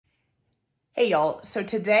Hey y'all, so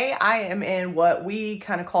today I am in what we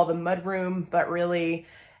kind of call the mud room, but really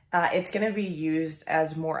it's going to be used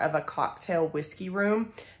as more of a cocktail whiskey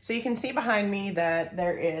room. So you can see behind me that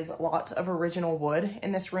there is lots of original wood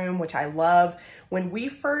in this room, which I love. When we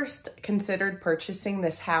first considered purchasing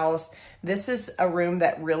this house, this is a room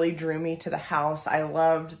that really drew me to the house. I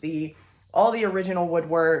loved all the original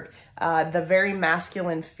woodwork, the very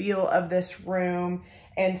masculine feel of this room.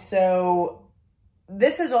 And so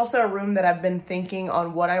this is also a room that I've been thinking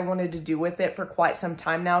on what I wanted to do with it for quite some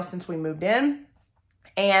time now since we moved in.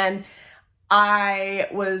 And I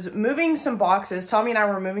was moving some boxes. Tommy and I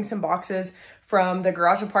were moving some boxes from the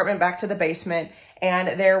garage apartment back to the basement.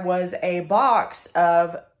 And there was a box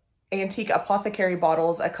of antique apothecary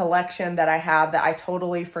bottles, a collection that I have that I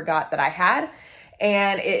totally forgot that I had.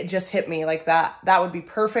 And it just hit me like that would be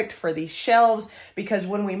perfect for these shelves, because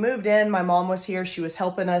when we moved in, my mom was here. She was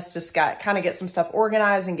helping us just kind of get some stuff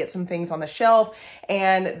organized and get some things on the shelf.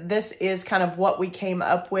 And this is kind of what we came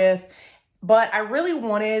up with. But I really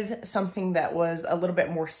wanted something that was a little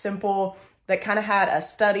bit more simple, that kind of had a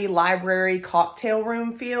study, library, cocktail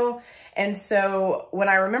room feel. And so when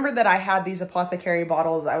I remembered that I had these apothecary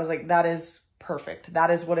bottles, I was like, that is perfect.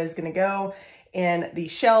 That is what is going to go in the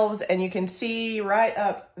shelves. And you can see right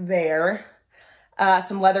up there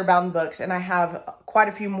some leather bound books, and I have quite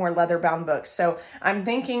a few more leather bound books. So I'm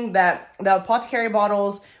thinking that the apothecary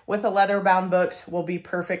bottles with the leather bound books will be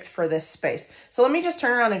perfect for this space. So let me just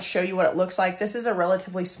turn around and show you what it looks like. This is a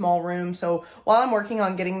relatively small room, so while I'm working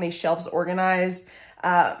on getting these shelves organized,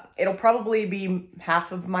 it'll probably be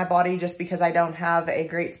half of my body, just because I don't have a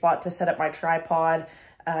great spot to set up my tripod,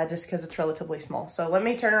 just because it's relatively small. So let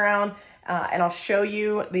me turn around and I'll show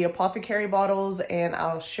you the apothecary bottles, and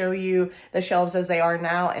I'll show you the shelves as they are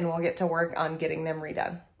now, and we'll get to work on getting them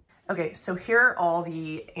redone. Okay, so here are all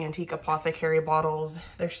the antique apothecary bottles.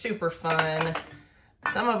 They're super fun.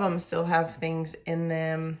 Some of them still have things in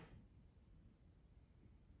them.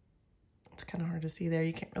 It's kind of hard to see there.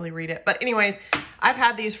 You can't really read it. But anyways, I've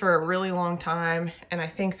had these for a really long time, and I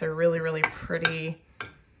think they're really, really pretty.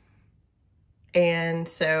 And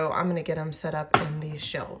so I'm going to get them set up in these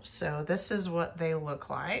shelves. So this is what they look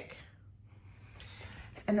like.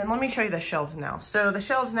 And then let me show you the shelves now. So the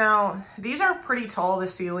shelves now, these are pretty tall. The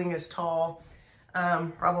ceiling is tall,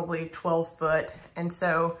 probably 12 foot. And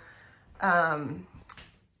so all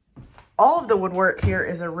of the woodwork here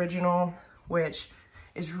is original, which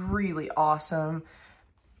is really awesome.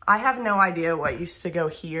 I have no idea what used to go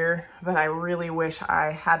here, but I really wish I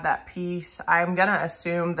had that piece. I'm gonna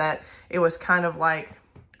assume that it was kind of like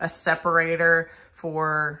a separator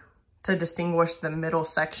to distinguish the middle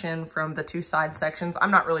section from the two side sections. I'm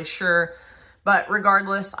not really sure, but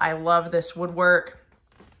regardless, I love this woodwork.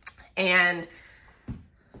 And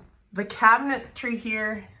the cabinetry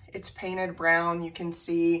here, it's painted brown. You can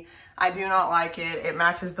see, I do not like it. It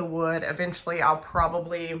matches the wood. Eventually, I'll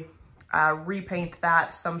probably repaint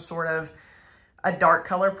that some sort of a dark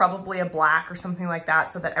color, probably a black or something like that,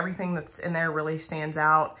 so that everything that's in there really stands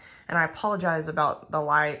out. And I apologize about the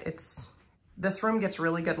light. This room gets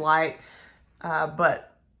really good light,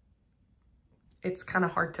 but it's kind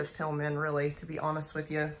of hard to film in, really, to be honest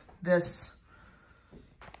with you. This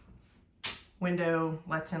window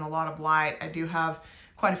lets in a lot of light. I do have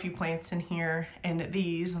quite a few plants in here, and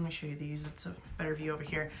these, let me show you these. It's a better view over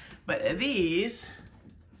here. But these,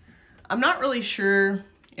 I'm not really sure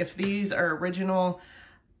if these are original.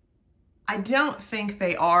 I don't think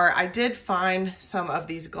they are. I did find some of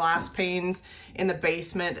these glass panes in the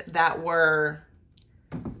basement that were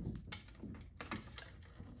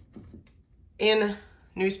in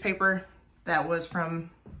newspaper that was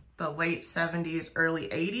from the late 70s, early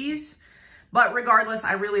 80s. But regardless,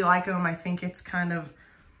 I really like them. I think it's kind of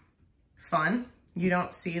fun. You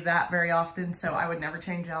don't see that very often, so I would never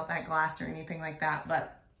change out that glass or anything like that.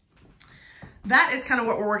 But that is kind of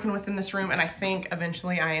what we're working with in this room, and I think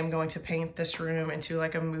eventually I am going to paint this room into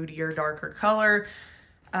like a moodier, darker color.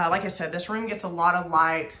 Like I said, this room gets a lot of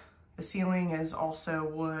light. The ceiling is also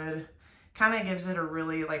wood. Kind of gives it a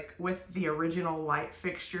really, like, with the original light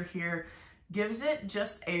fixture here, gives it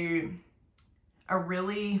just a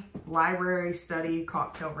really library study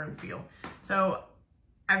cocktail room feel. So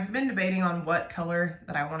I've been debating on what color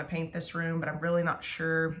that I want to paint this room, but I'm really not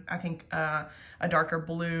sure. I think a darker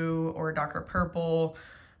blue or a darker purple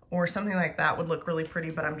or something like that would look really pretty,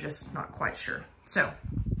 but I'm just not quite sure. So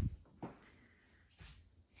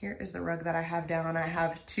here is the rug that I have down. I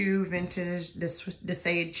have two vintage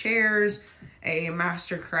Desade chairs, a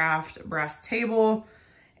Mastercraft brass table,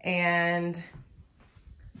 and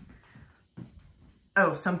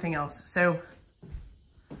oh, something else. So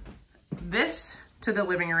this to the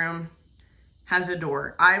living room has a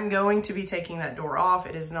door. I'm going to be taking that door off.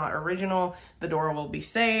 It is not original. The door will be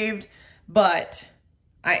saved, but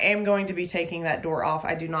I am going to be taking that door off.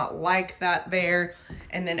 I do not like that there.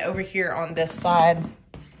 And then over here on this side,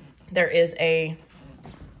 there is a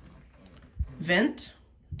vent.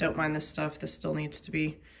 Don't mind this stuff. This still needs to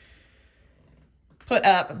be put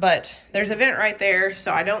up, but there's a vent right there.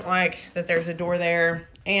 So I don't like that there's a door there,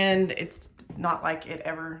 and it's not like it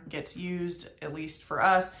ever gets used, at least for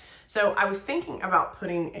us. So I was thinking about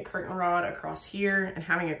putting a curtain rod across here and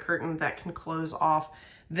having a curtain that can close off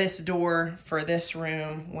this door for this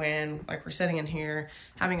room when, like, we're sitting in here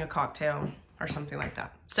having a cocktail or something like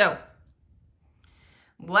that. So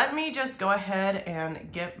let me just go ahead and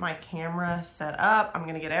get my camera set up. I'm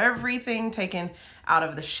gonna get everything taken out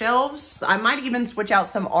of the shelves. I might even switch out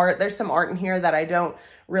some art. There's some art in here that I don't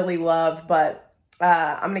really love, but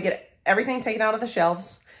I'm gonna get everything taken out of the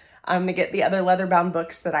shelves. I'm gonna get the other leather-bound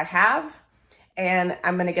books that I have, and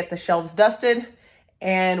I'm gonna get the shelves dusted,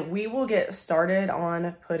 and we will get started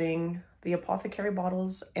on putting the apothecary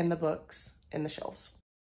bottles and the books in the shelves.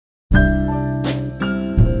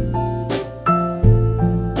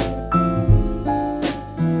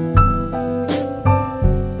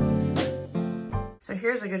 So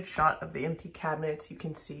here's a good shot of the empty cabinets. You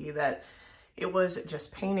can see that it was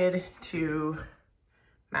just painted to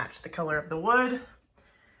match the color of the wood.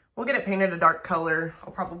 We'll get it painted a dark color.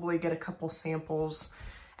 I'll probably get a couple samples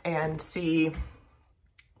and see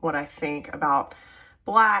what I think about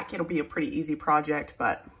black. It'll be a pretty easy project,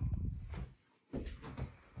 but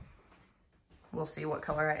we'll see what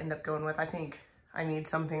color I end up going with. I think I need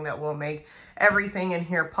something that will make everything in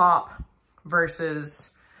here pop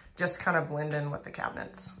versus just kind of blend in with the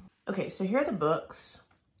cabinets. Okay, so here are the books,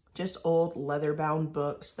 just old leather-bound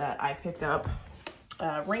books that I pick up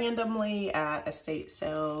randomly at estate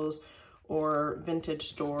sales or vintage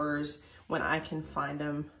stores when I can find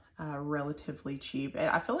them relatively cheap. And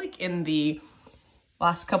I feel like in the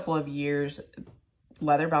last couple of years,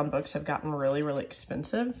 leather-bound books have gotten really, really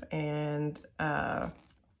expensive and a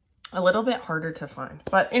little bit harder to find.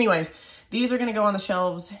 But anyways, these are gonna go on the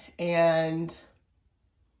shelves, and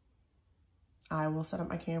I will set up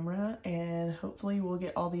my camera and hopefully we'll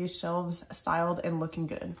get all these shelves styled and looking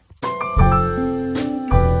good.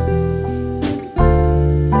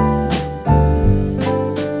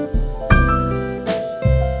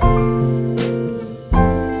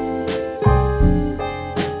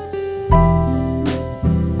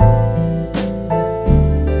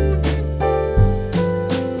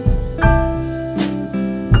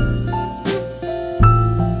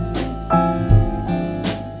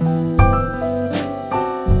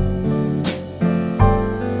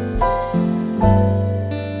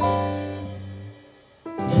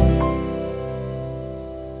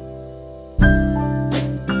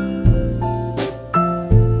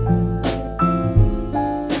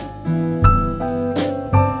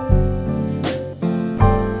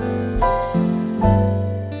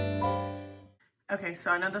 Okay,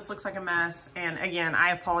 so I know this looks like a mess, and again,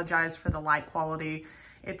 I apologize for the light quality.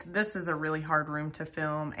 This is a really hard room to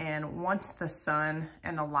film, and once the sun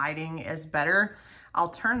and the lighting is better, I'll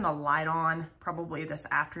turn the light on probably this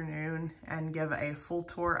afternoon and give a full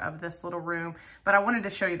tour of this little room, but I wanted to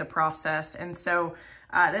show you the process. And so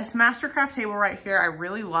this Mastercraft table right here, I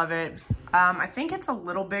really love it. I think it's a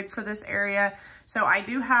little big for this area. So I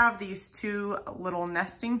do have these two little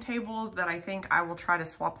nesting tables that I think I will try to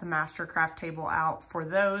swap the Mastercraft table out for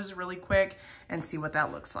those really quick and see what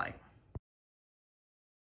that looks like.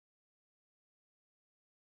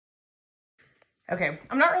 Okay,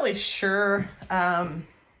 I'm not really sure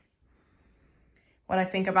what I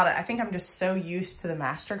think about it. I think I'm just so used to the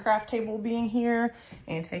Mastercraft table being here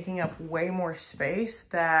and taking up way more space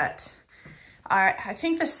that I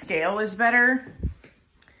think the scale is better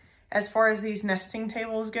as far as these nesting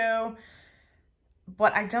tables go,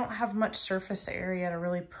 but I don't have much surface area to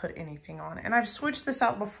really put anything on. And I've switched this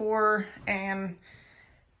out before and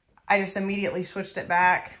I just immediately switched it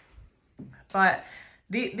back. But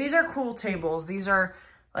these are cool tables. These are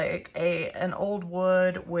like an old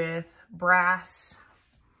wood with brass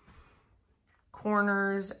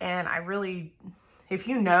corners, and I really, if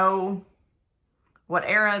you know what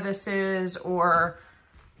era this is or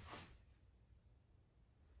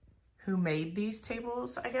who made these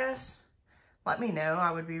tables, I guess, let me know.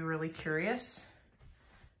 I would be really curious.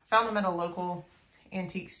 I found them at a local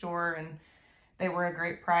antique store and they were a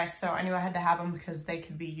great price, so I knew I had to have them because they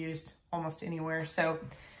could be used almost anywhere. So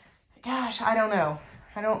gosh, I don't know.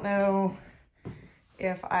 I don't know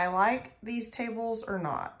if I like these tables or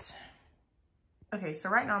not. Okay, so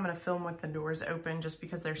right now I'm gonna film with the doors open just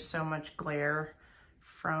because there's so much glare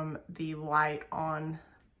from the light on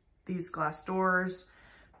these glass doors.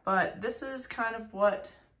 But this is kind of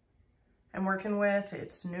what I'm working with.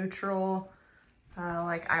 It's neutral,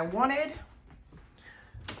 like I wanted.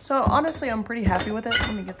 So honestly, I'm pretty happy with it.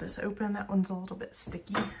 Let me get this open. That one's a little bit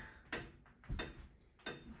sticky.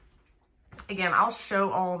 Again, I'll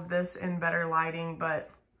show all of this in better lighting, but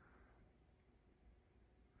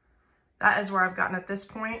that is where I've gotten at this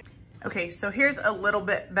point. Okay, so here's a little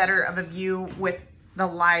bit better of a view with the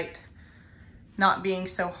light not being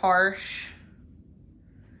so harsh.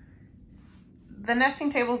 The nesting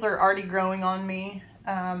tables are already growing on me.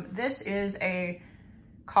 This is a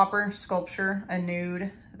copper sculpture, a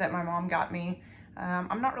nude that my mom got me.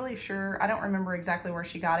 I'm not really sure. I don't remember exactly where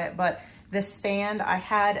she got it, but this stand I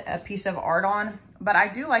had a piece of art on, but I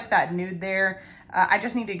do like that nude there. I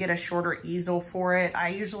just need to get a shorter easel for it. I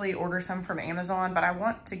usually order some from Amazon, but I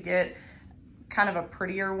want to get kind of a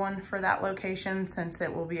prettier one for that location since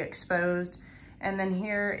it will be exposed. And then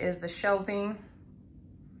here is the shelving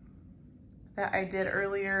that I did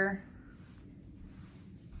earlier.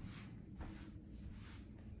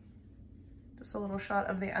 Just a little shot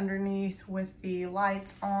of the underneath with the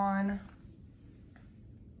lights on.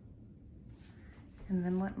 And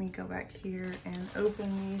then let me go back here and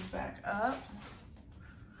open these back up.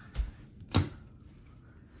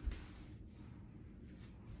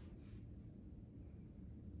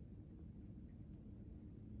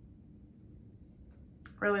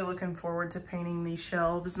 Really looking forward to painting these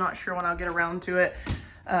shelves. Not sure when I'll get around to it.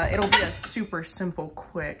 It'll be a super simple,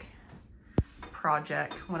 quick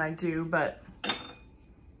project when I do, but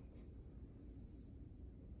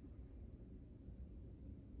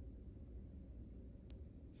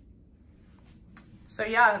so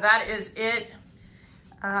yeah, that is it.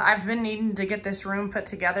 I've been needing to get this room put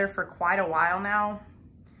together for quite a while now,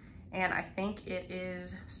 and I think it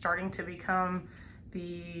is starting to become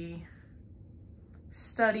the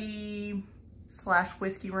study slash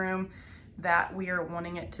whiskey room that we are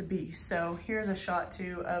wanting it to be. So here's a shot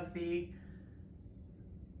too of the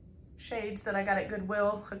shades that I got at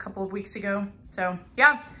Goodwill a couple of weeks ago. So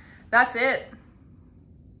yeah, that's it.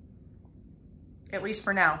 At least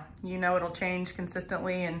for now. You know, it'll change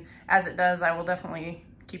consistently, and as it does, I will definitely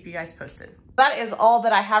keep you guys posted. That is all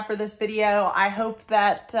that I have for this video. I hope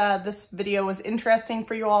that this video was interesting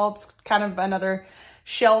for you all. It's kind of another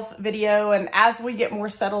shelf video, and as we get more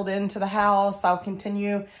settled into the house, I'll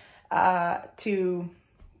continue to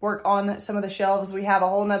work on some of the shelves. We have a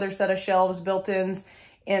whole nother set of shelves built-ins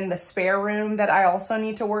in the spare room that I also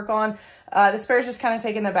need to work on. The spare is just kind of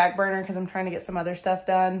taking the back burner because I'm trying to get some other stuff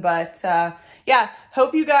done. But yeah,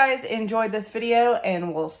 hope you guys enjoyed this video,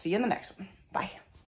 and we'll see you in the next one. Bye.